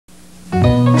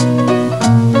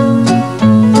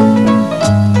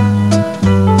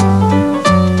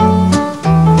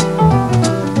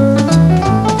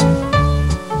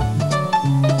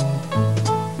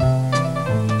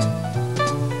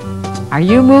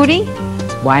too moody?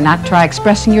 Why not try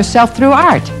expressing yourself through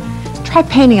art? Try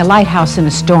painting a lighthouse in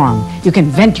a storm. You can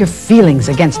vent your feelings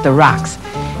against the rocks.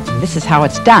 And this is how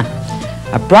it's done.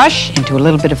 A brush into a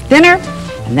little bit of thinner,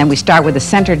 and then we start with a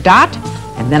center dot,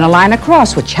 and then a line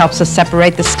across, which helps us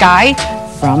separate the sky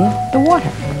from the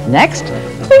water. Next,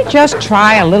 we just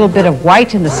try a little bit of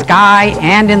white in the sky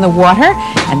and in the water,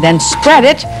 and then spread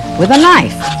it with a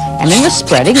knife. And in the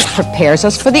spreading, it prepares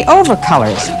us for the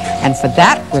overcolors. And for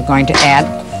that, we're going to add,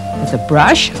 with a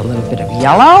brush, a little bit of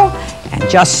yellow, and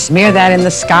just smear that in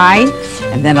the sky,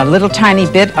 and then a little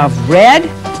tiny bit of red,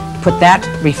 put that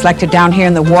reflected down here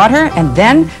in the water, and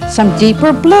then some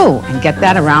deeper blue, and get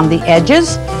that around the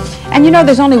edges. And you know,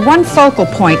 there's only one focal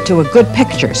point to a good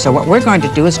picture, so what we're going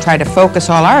to do is try to focus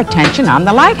all our attention on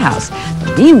the lighthouse.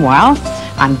 But meanwhile,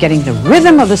 I'm getting the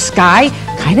rhythm of the sky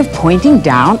kind of pointing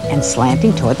down and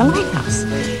slanting toward the lighthouse.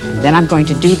 And then I'm going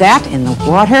to do that in the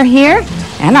water here,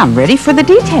 and I'm ready for the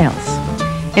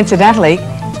details. Incidentally,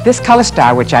 this color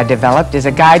star which I developed is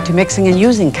a guide to mixing and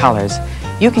using colors.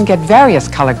 You can get various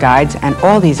color guides and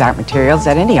all these art materials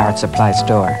at any art supply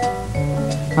store.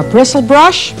 A bristle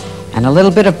brush and a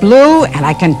little bit of blue, and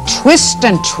I can twist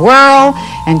and twirl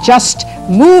and just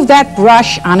move that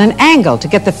brush on an angle to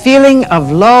get the feeling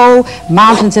of low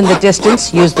mountains in the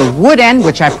distance. Use the wood end,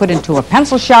 which I put into a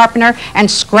pencil sharpener, and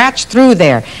scratch through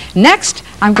there. Next,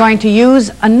 I'm going to use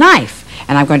a knife,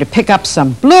 and I'm going to pick up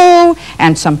some blue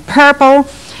and some purple,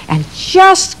 and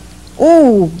just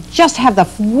have the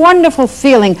wonderful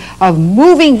feeling of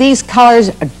moving these colors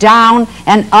down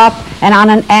and up and on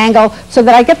an angle so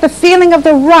that I get the feeling of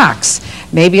the rocks.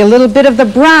 Maybe a little bit of the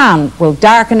brown will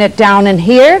darken it down in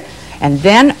here, and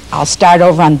then I'll start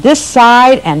over on this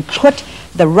side and put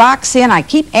the rocks in. I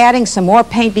keep adding some more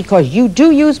paint because you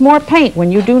do use more paint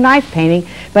when you do knife painting,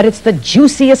 but it's the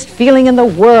juiciest feeling in the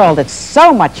world. It's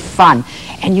so much fun,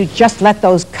 and you just let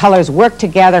those colors work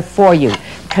together for you.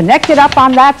 Connect it up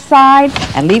on that side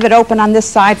and leave it open on this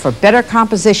side for better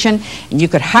composition. And you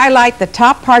could highlight the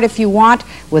top part if you want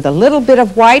with a little bit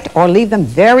of white, or leave them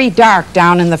very dark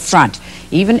down in the front.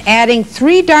 Even adding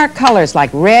 3 dark colors like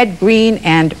red, green,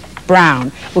 and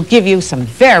brown will give you some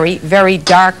very, very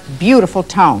dark, beautiful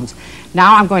tones.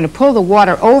 Now I'm going to pull the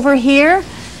water over here,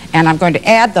 and I'm going to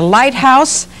add the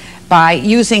lighthouse by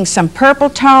using some purple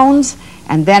tones,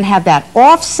 and then have that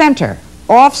off-center.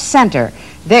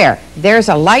 There's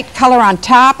a light color on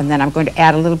top, and then I'm going to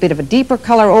add a little bit of a deeper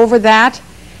color over that,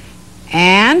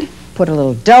 and put a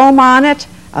little dome on it,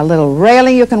 a little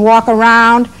railing you can walk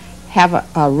around, have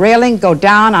a railing go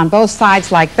down on both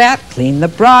sides like that, clean the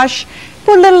brush,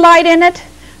 put a little light in it,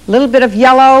 a little bit of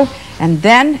yellow, and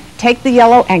then take the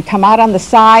yellow and come out on the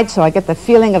side so I get the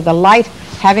feeling of the light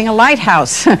having a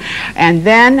lighthouse. And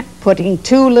then putting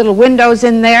 2 little windows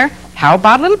in there. How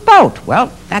about a little boat?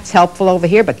 Well, that's helpful over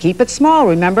here, but keep it small.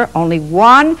 Remember, only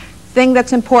one thing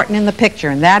that's important in the picture,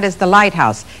 and that is the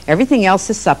lighthouse. Everything else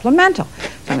is supplemental. So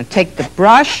I'm going to take the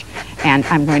brush, and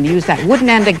I'm going to use that wooden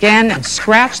end again and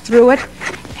scratch through it.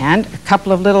 And a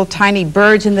couple of little tiny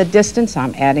birds in the distance.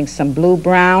 I'm adding some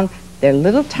blue-brown. They're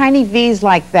little tiny V's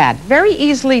like that. Very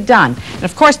easily done. And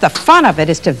of course, the fun of it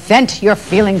is to vent your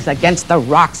feelings against the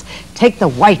rocks. Take the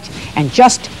white and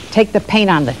just take the paint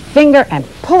on the finger and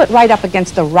pull it right up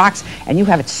against the rocks, and you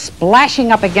have it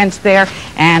splashing up against there.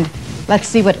 And let's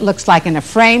see what it looks like in a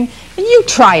frame. And you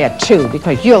try it too,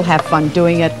 because you'll have fun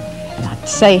doing it. And I'd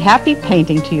say happy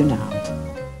painting to you now.